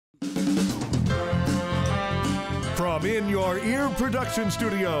From In Your Ear production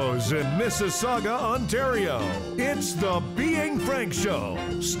studios in Mississauga, Ontario, it's the Being Frank Show,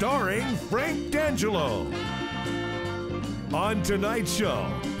 starring Frank D'Angelo. On tonight's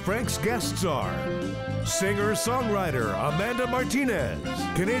show, Frank's guests are singer-songwriter Amanda Martinez,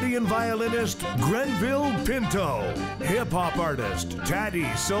 Canadian violinist Grenville Pinto, hip-hop artist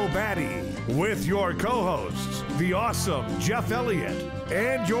Taddy So Batty, with your co-hosts, the awesome Jeff Elliott,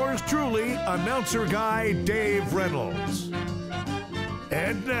 and yours truly, announcer guy Dave Reynolds.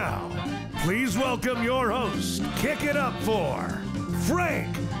 And now, please welcome your host. Kick it up for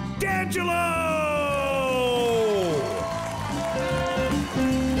Frank D'Angelo!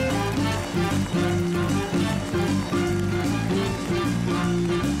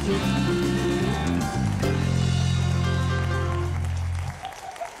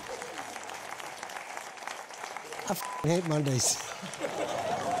 I hate Mondays.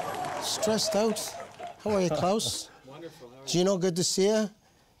 Stressed out. How are you, Klaus? Wonderful. Gino, good to see you.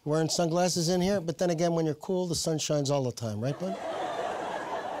 Wearing sunglasses in here, but then again, when you're cool, the sun shines all the time, right, bud?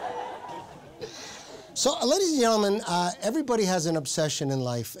 So, ladies and gentlemen, everybody has an obsession in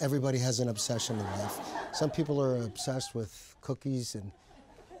life. Everybody has an obsession in life. Some people are obsessed with cookies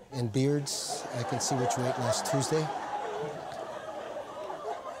and beards. I can see what you ate last Tuesday.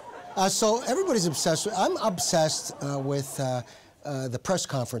 So everybody's obsessed. I'm obsessed with the press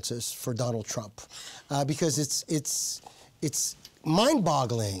conferences for Donald Trump because it's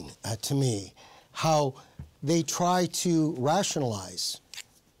mind-boggling to me how they try to rationalize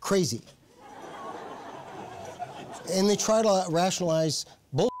crazy, and they try to rationalize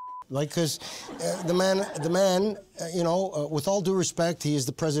bull. Like, because the man, you know, with all due respect, he is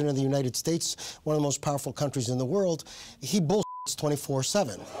the president of the United States, one of the most powerful countries in the world. He bull.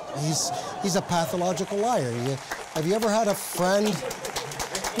 24/7. He's a pathological liar. Have you ever had a friend?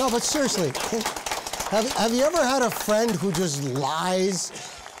 No, but seriously, have you ever had a friend who just lies,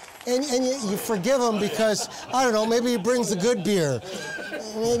 and you forgive him because I don't know, maybe he brings the good beer,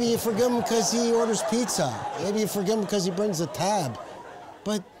 maybe you forgive him because he orders pizza, maybe you forgive him because he brings a tab,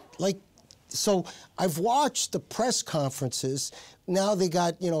 but like. So I've watched the press conferences. Now they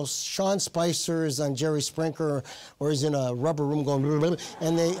got, you know, Sean Spicer is on Jerry Springer, or he's in a rubber room going, blah, blah, blah,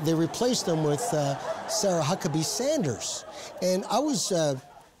 and they replaced him with Sarah Huckabee Sanders. And I was,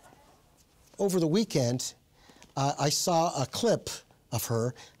 over the weekend, I saw a clip of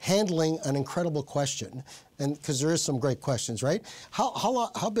her handling an incredible question, and because there is some great questions, right?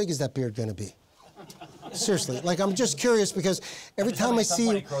 How big is that beard going to be? Seriously, like I'm just curious because every time I see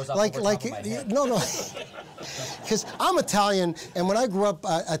you, like, no, because I'm Italian, and when I grew up,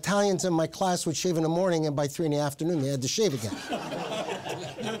 Italians in my class would shave in the morning, and by 3 in the afternoon they had to shave again.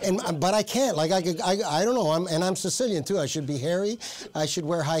 But I can't. Like I don't know. I'm Sicilian too. I should be hairy. I should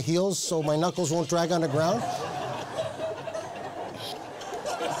wear high heels so my knuckles won't drag on the ground.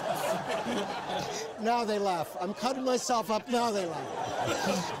 Now they laugh. I'm cutting myself up. Now they laugh.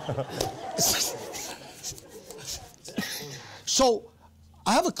 So,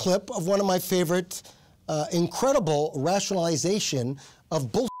 I have a clip of one of my favorite incredible rationalization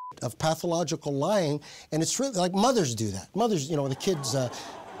of bullshit, of pathological lying, and it's really like mothers do that. Mothers, you know, the kid's an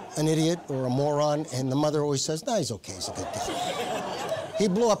idiot or a moron, and the mother always says, "No, he's okay. He's a good guy." He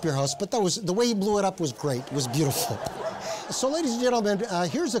blew up your house, but the way he blew it up was great. It was beautiful. So, ladies and gentlemen,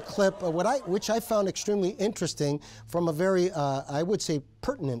 here's a clip which I found extremely interesting from a very, I would say,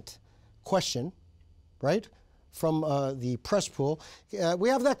 pertinent question, right? From the press pool. We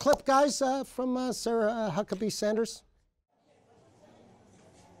have that clip, guys, from Sarah Huckabee Sanders.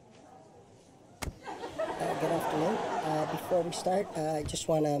 Good afternoon. Before we start, I just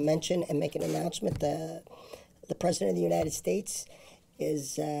want to mention and make an announcement. The President of the United States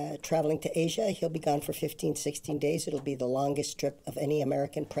is traveling to Asia. He'll be gone for 15, 16 days. It'll be the longest trip of any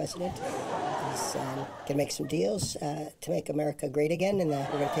American president. He's going to make some deals to make America great again, and we're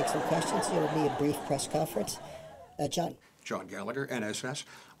going to take some questions. It will be a brief press conference. John. John Gallagher, NSS.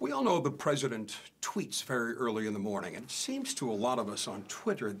 We all know the president tweets very early in the morning, and it seems to a lot of us on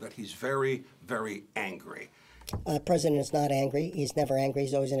Twitter that he's very, very angry. President is not angry. He's never angry.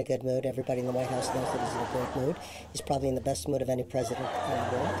 He's always in a good mood. Everybody in the White House knows that he's in a great mood. He's probably in the best mood of any president in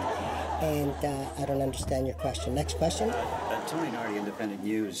the world. And I don't understand your question. Next question. Tony Nardi, Independent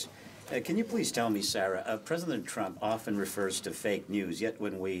News. Can you please tell me, Sarah, President Trump often refers to fake news, yet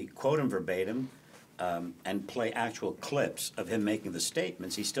when we quote him verbatim, and play actual clips of him making the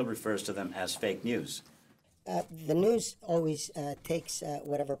statements, he still refers to them as fake news. The news always takes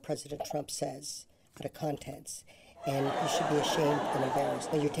whatever President Trump says out of context, and you should be ashamed and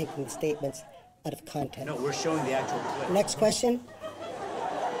embarrassed that you're taking the statements out of context. No, we're showing the actual clip. Next question.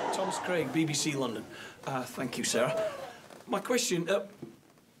 Tell Thomas Craig, BBC London. Thank you, Sarah. My question,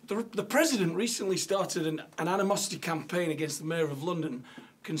 the President recently started an animosity campaign against the Mayor of London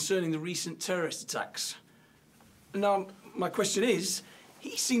concerning the recent terrorist attacks. Now, my question is,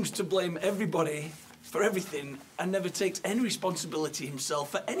 he seems to blame everybody for everything and never takes any responsibility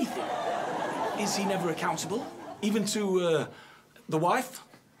himself for anything. Is he never accountable? Even to the wife?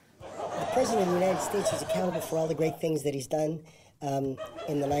 The President of the United States is accountable for all the great things that he's done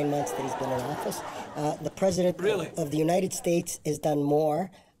in the 9 months that he's been in office. The President of the United States has done more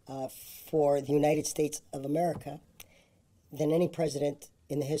for the United States of America than any president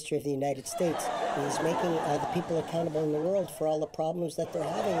in the history of the United States. He's making the people accountable in the world for all the problems that they're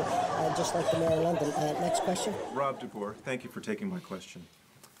having, just like the mayor of London. Next question. Rob DeBoer, thank you for taking my question.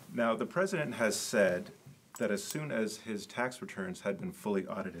 Now, the president has said that as soon as his tax returns had been fully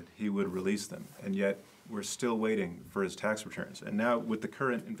audited, he would release them, and yet we're still waiting for his tax returns. And now, with the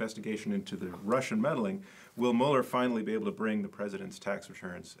current investigation into the Russian meddling, will Mueller finally be able to bring the president's tax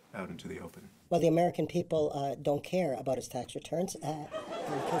returns out into the open? Well, the American people don't care about his tax returns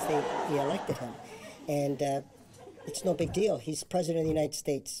because they elected him. And it's no big deal. He's president of the United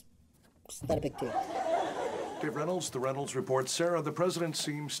States. It's not a big deal. Dave Reynolds, The Reynolds Report. Sarah, the president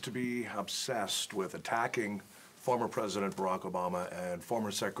seems to be obsessed with attacking former President Barack Obama and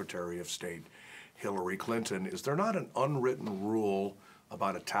former Secretary of State Hillary Clinton. Is there not an unwritten rule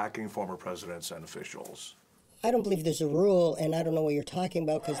about attacking former presidents and officials? I don't believe there's a rule, and I don't know what you're talking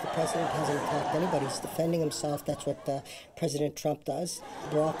about because the president hasn't attacked anybody. He's defending himself. That's what President Trump does.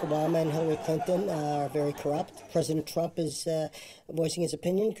 Barack Obama and Hillary Clinton are very corrupt. President Trump is voicing his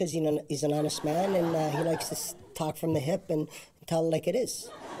opinion because he's an honest man, and he likes to talk from the hip and tell it like it is.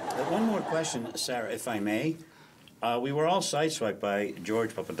 One more question, Sarah, if I may. We were all sideswiped by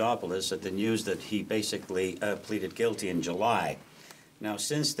George Papadopoulos at the news that he basically pleaded guilty in July. Now,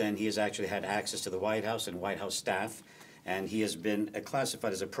 since then, he has actually had access to the White House and White House staff, and he has been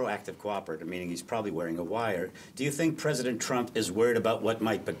classified as a proactive cooperator, meaning he's probably wearing a wire. Do you think President Trump is worried about what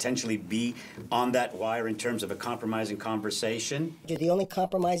might potentially be on that wire in terms of a compromising conversation? The only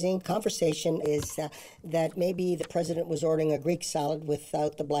compromising conversation is that maybe the president was ordering a Greek salad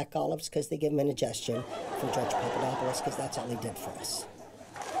without the black olives because they give him indigestion from George Papadopoulos, because that's all he did for us.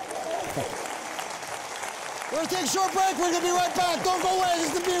 Thank you. We're going to take a short break. We're going to be right back. Don't go away.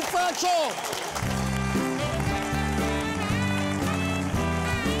 This is the Being Frank Show.